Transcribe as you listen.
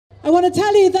I want to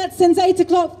tell you that since 8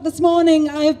 o'clock this morning,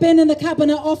 I have been in the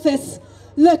Cabinet Office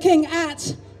looking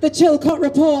at the Chilcot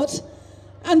report.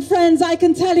 And friends, I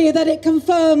can tell you that it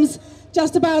confirms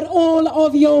just about all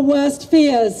of your worst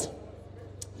fears.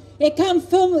 It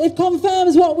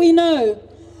confirms what we know,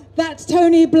 that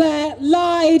Tony Blair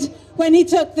lied when he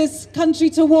took this country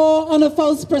to war on a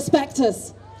false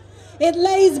prospectus. It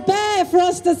lays bare for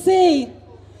us to see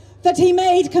that he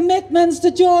made commitments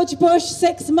to George Bush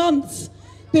 6 months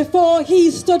before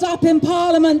he stood up in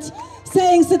Parliament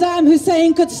saying Saddam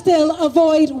Hussein could still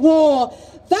avoid war.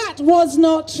 That was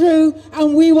not true,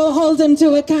 and we will hold him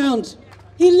to account.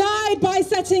 He lied by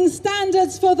setting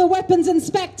standards for the weapons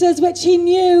inspectors, which he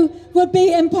knew would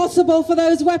be impossible for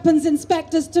those weapons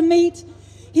inspectors to meet.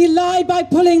 He lied by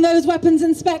pulling those weapons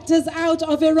inspectors out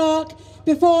of Iraq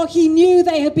before he knew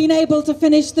they had been able to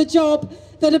finish the job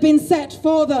that had been set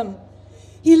for them.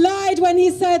 He lied when he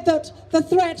said that the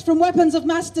threat from weapons of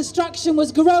mass destruction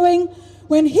was growing,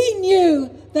 when he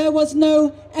knew there was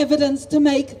no evidence to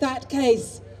make that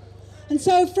case. And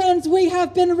so, friends, we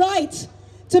have been right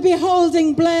to be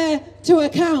holding Blair to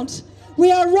account.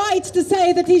 We are right to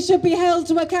say that he should be held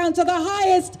to account to the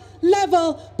highest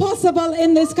level possible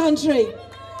in this country.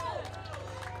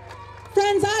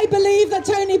 Friends, I believe that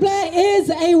Tony Blair is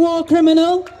a war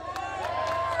criminal.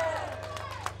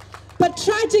 But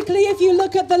tragically, if you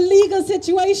look at the legal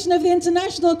situation of the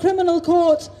International Criminal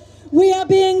Court, we are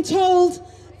being told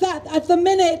that at the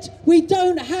minute we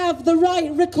don't have the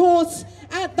right recourse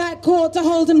at that court to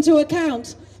hold him to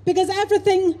account. Because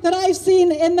everything that I've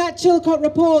seen in that Chilcot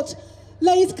report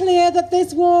lays clear that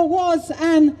this war was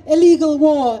an illegal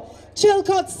war.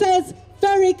 Chilcot says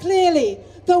very clearly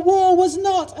that war was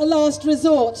not a last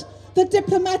resort, that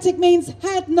diplomatic means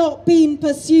had not been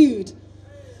pursued.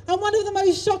 And one of the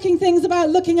most shocking things about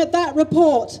looking at that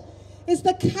report is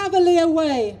the cavalier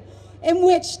way in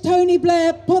which Tony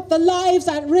Blair put the lives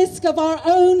at risk of our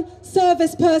own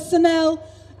service personnel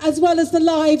as well as the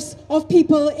lives of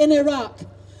people in Iraq.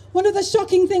 One of the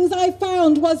shocking things I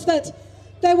found was that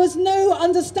there was no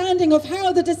understanding of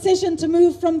how the decision to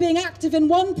move from being active in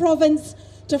one province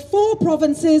to 4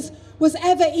 provinces was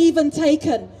ever even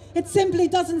taken. It simply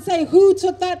doesn't say who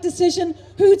took that decision,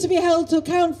 who to be held to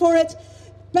account for it.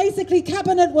 Basically,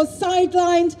 Cabinet was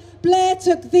sidelined. Blair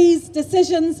took these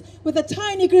decisions with a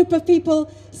tiny group of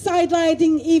people,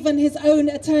 sidelining even his own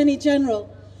Attorney General.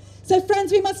 So,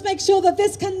 friends, we must make sure that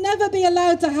this can never be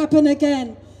allowed to happen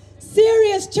again.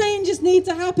 Serious changes need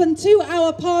to happen to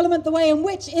our Parliament, the way in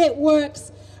which it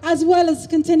works, as well as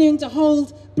continuing to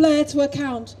hold Blair to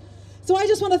account. So I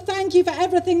just want to thank you for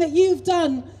everything that you've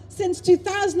done since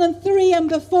 2003 and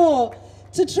before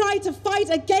to try to fight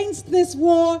against this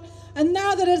war, and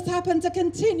now that it has happened, to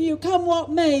continue, come what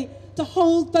may, to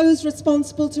hold those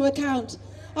responsible to account.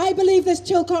 I believe this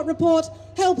Chilcot report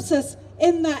helps us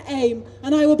in that aim,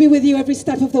 and I will be with you every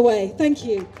step of the way. Thank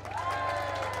you.